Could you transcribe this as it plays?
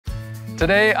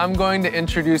Today, I'm going to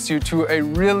introduce you to a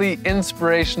really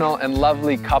inspirational and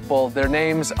lovely couple. Their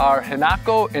names are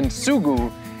Hinako and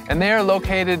Tsugu, and they are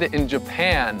located in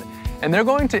Japan. And they're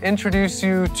going to introduce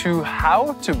you to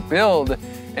how to build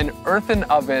an earthen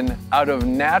oven out of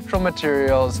natural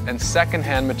materials and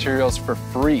secondhand materials for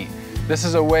free. This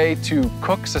is a way to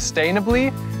cook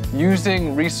sustainably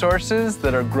using resources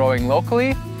that are growing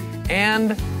locally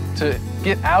and to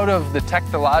get out of the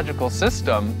technological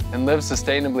system and live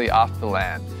sustainably off the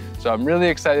land. So I'm really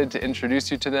excited to introduce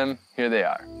you to them. Here they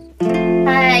are.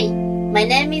 Hi, my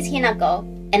name is Hinako,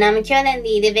 and I'm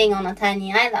currently living on a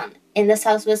tiny island in the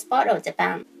southwest part of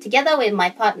Japan. Together with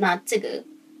my partner Tsugu,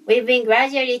 we've been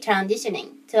gradually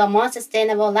transitioning to a more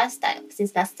sustainable lifestyle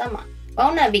since last summer.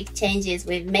 One of the big changes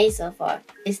we've made so far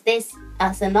is this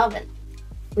earthen oven.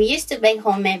 We used to bake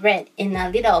homemade bread in a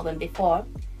little oven before,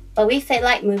 but we felt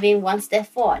like moving one step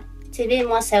forward to be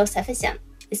more self-sufficient,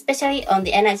 especially on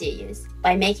the energy use,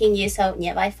 by making use of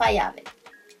nearby fire oven.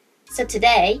 So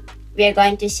today, we are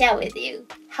going to share with you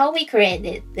how we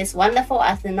created this wonderful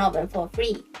earthen oven for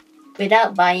free,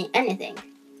 without buying anything,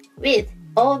 with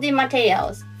all the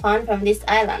materials found from this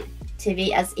island to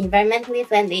be as environmentally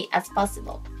friendly as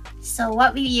possible. So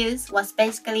what we used was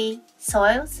basically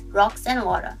soils, rocks, and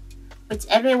water, which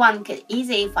everyone could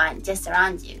easily find just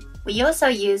around you. We also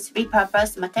used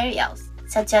repurposed materials,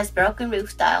 such as broken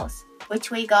roof tiles, which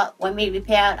we got when we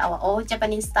repaired our old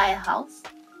Japanese-style house,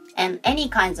 and any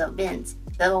kinds of bins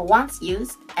that were once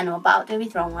used and were about to be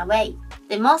thrown away.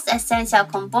 The most essential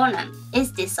component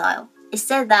is the soil. It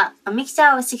said that a mixture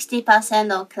of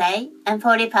 60% of clay and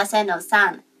 40% of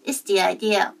sand is the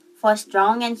ideal for a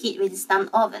strong and heat-resistant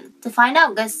oven. To find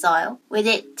out good soil, we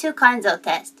did two kinds of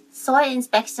tests: soil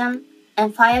inspection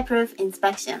and fireproof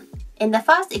inspection. In the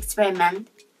first experiment,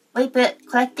 we put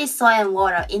collected soil and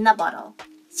water in a bottle,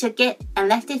 shook it, and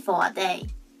left it for a day.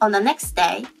 On the next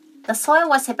day, the soil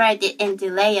was separated into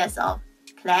layers of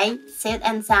clay, silt,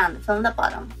 and sand from the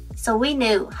bottom. So we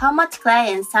knew how much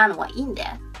clay and sand were in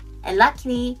there, and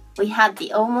luckily, we had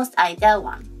the almost ideal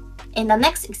one. In the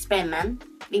next experiment,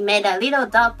 we made a little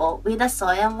dirt ball with the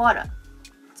soil and water,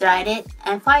 dried it,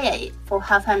 and fired it for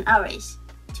half an hour-ish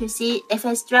to see if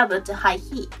it struggled to high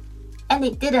heat. And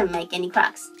it didn't make any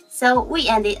cracks. So we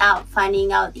ended up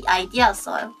finding out the ideal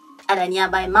soil at a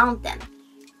nearby mountain,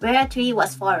 where a tree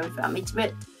was fallen from its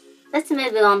root. Let's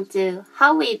move on to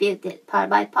how we built it part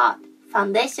by part: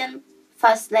 foundation,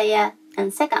 first layer,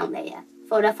 and second layer.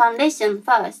 For the foundation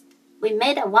first, we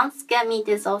made a 1 square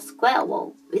meters of square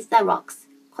wall with the rocks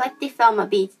collected from a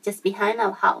beach just behind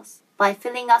our house by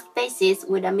filling up spaces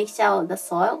with a mixture of the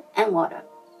soil and water.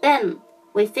 Then,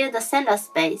 we filled the center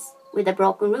space with the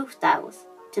broken roof tiles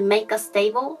to make a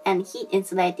stable and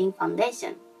heat-insulating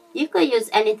foundation. You could use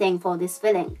anything for this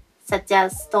filling, such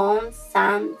as stones,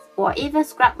 sand, or even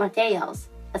scrap materials,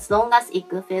 as long as it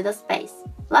could fill the space.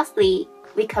 Lastly,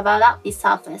 we covered up the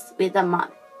surface with the mud,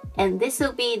 and this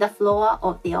will be the floor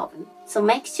of the oven. So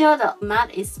make sure the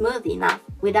mud is smooth enough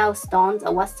without stones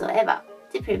or whatsoever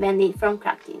to prevent it from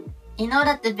cracking. In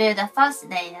order to build the first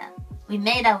layer, we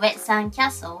made a wet sand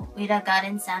castle with a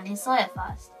garden sandy soil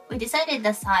first. We decided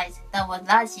the size that was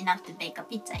large enough to bake a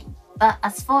pizza in. But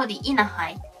as for the inner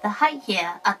height, the height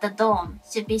here at the dome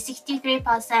should be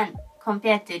 63%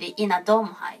 compared to the inner dome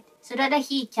height, so that the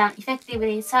heat can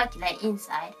effectively circulate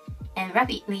inside and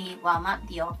rapidly warm up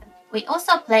the oven. We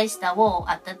also placed the wall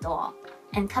at the door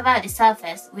and covered the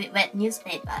surface with wet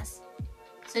newspapers,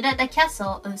 so that the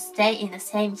castle will stay in the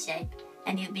same shape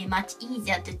and it will be much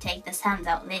easier to take the sand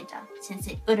out later, since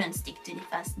it wouldn't stick to the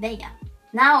first layer.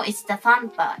 Now it's the fun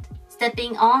part,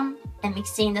 stepping on and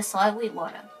mixing the soil with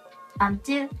water,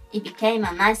 until it became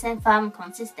a nice and firm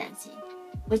consistency,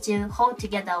 which will hold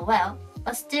together well,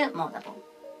 but still moldable.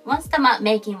 Once the mud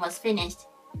making was finished,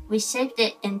 we shaped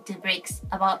it into bricks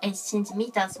about 8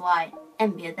 centimeters wide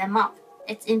and built them up.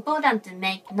 It's important to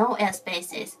make no air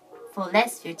spaces for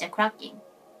less future cracking.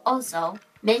 Also,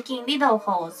 making little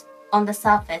holes on the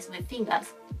surface with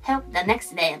fingers helped the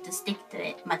next layer to stick to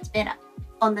it much better.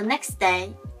 On the next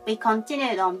day, we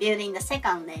continued on building the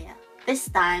second layer. This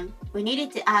time, we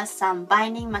needed to add some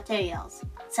binding materials,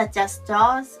 such as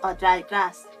straws or dried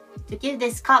grass, to give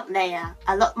this top layer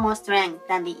a lot more strength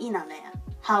than the inner layer.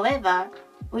 However,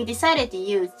 we decided to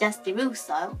use just the roof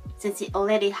soil since it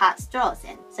already had straws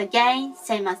in. So again,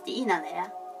 same as the inner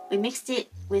layer, we mixed it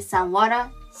with some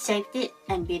water, shaped it,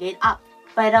 and built it up.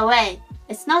 By the way,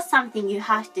 it's not something you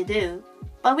have to do,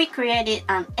 but we created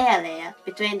an air layer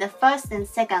between the first and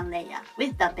second layer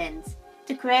with the bends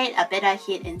to create a better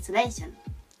heat insulation.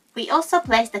 We also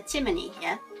placed a chimney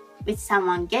here, which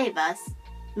someone gave us,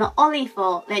 not only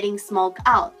for letting smoke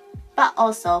out, but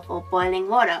also for boiling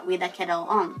water with the kettle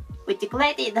on. We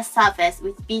decorated the surface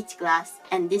with beach glass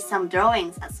and did some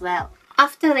drawings as well.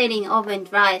 After letting oven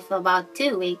dry for about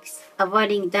 2 weeks,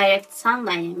 avoiding direct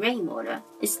sunlight and rainwater,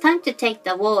 it's time to take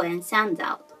the wall and sand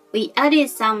out. We added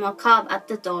some more carb at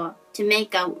the door to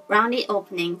make a rounded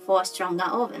opening for a stronger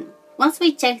oven. Once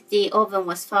we checked the oven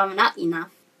was firm up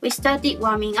enough, we started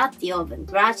warming up the oven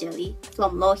gradually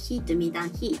from low heat to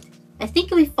medium heat. I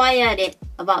think we fired it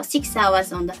about 6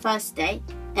 hours on the first day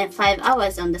and 5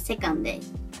 hours on the second day.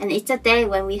 And it's a day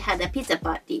when we had a pizza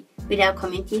party with our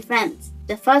community friends.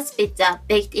 The first pizza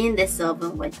baked in this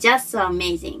oven was just so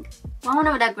amazing. One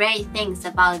of the great things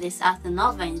about this earthen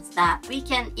oven is that we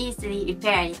can easily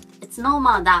repair it. It's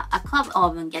normal that a club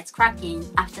oven gets cracking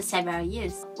after several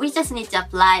use. We just need to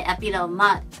apply a bit of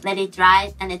mud, let it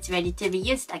dry, and it's ready to be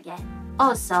used again.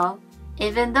 Also,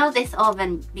 even though this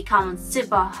oven becomes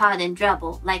super hard and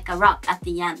durable like a rock at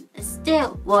the end, it's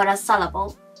still water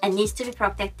soluble and needs to be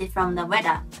protected from the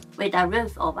weather with a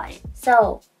roof over it.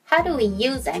 So, how do we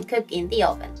use and cook in the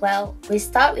oven? Well, we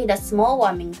start with a small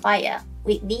warming fire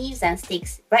with leaves and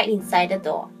sticks right inside the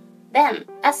door. Then,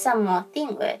 add some more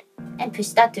thin wood and push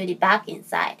that to the back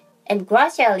inside. And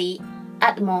gradually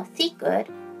add more thick wood,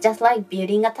 just like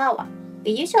building a tower.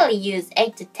 We usually use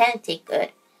 8 to 10 thick wood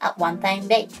at one time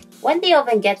bake. When the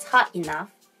oven gets hot enough,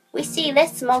 we see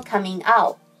less smoke coming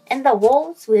out and the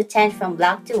walls will change from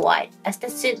black to white as the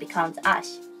soot becomes ash.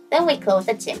 Then we close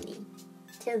the chimney.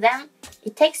 Till then,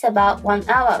 it takes about 1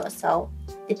 hour or so,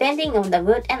 depending on the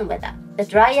wood and weather. The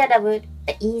drier the wood,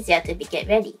 the easier to get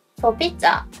ready. For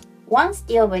pizza, once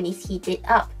the oven is heated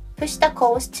up, push the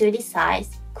coals to the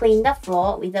sides, clean the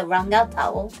floor with a wrung-out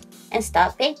towel, and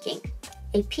start baking.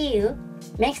 A peel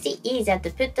makes it easier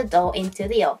to put the dough into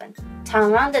the oven.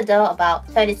 Turn around the dough about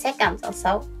 30 seconds or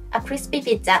so. A crispy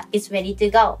pizza is ready to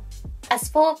go. As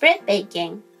for bread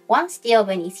baking, once the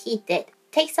oven is heated,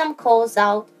 take some coals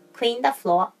out, clean the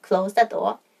floor, close the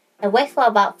door, and wait for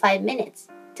about 5 minutes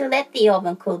to let the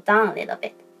oven cool down a little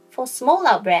bit. For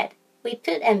smaller bread, we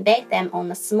put and bake them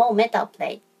on a small metal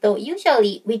plate, though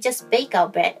usually we just bake our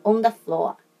bread on the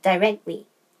floor directly,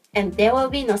 and there will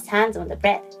be no sand on the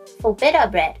bread. For better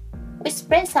bread, we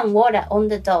spread some water on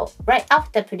the dough right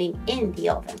after putting in the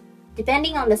oven.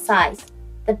 Depending on the size,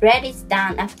 the bread is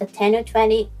done after 10 or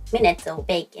 20 minutes of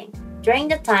baking. During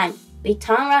the time, we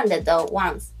turn around the dough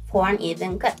once for an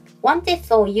even cook. One tip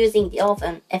for using the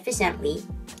oven efficiently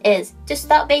is to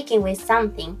start baking with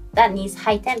something that needs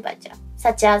high temperature,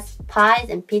 such as pies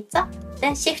and pizza,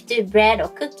 then shift to bread or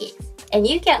cookies. And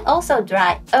you can also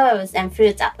dry herbs and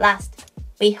fruits at last.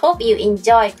 We hope you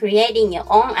enjoy creating your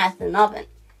own earthen oven,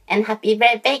 and happy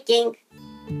bread baking!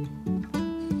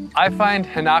 I find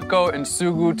Hinako and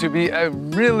Tsugu to be a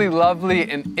really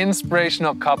lovely and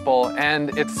inspirational couple,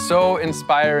 and it's so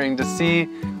inspiring to see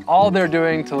all they're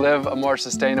doing to live a more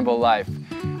sustainable life.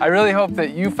 I really hope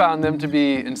that you found them to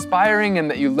be inspiring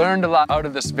and that you learned a lot out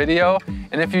of this video.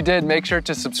 And if you did, make sure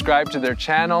to subscribe to their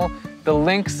channel. The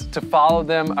links to follow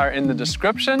them are in the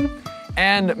description.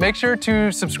 And make sure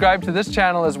to subscribe to this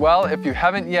channel as well. If you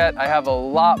haven't yet, I have a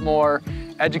lot more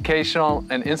educational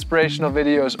and inspirational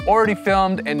videos already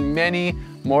filmed and many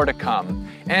more to come.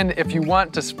 And if you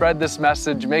want to spread this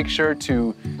message, make sure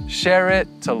to share it,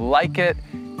 to like it,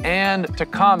 and to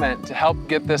comment to help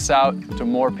get this out to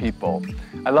more people.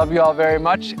 I love you all very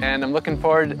much, and I'm looking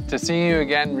forward to seeing you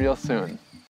again real soon.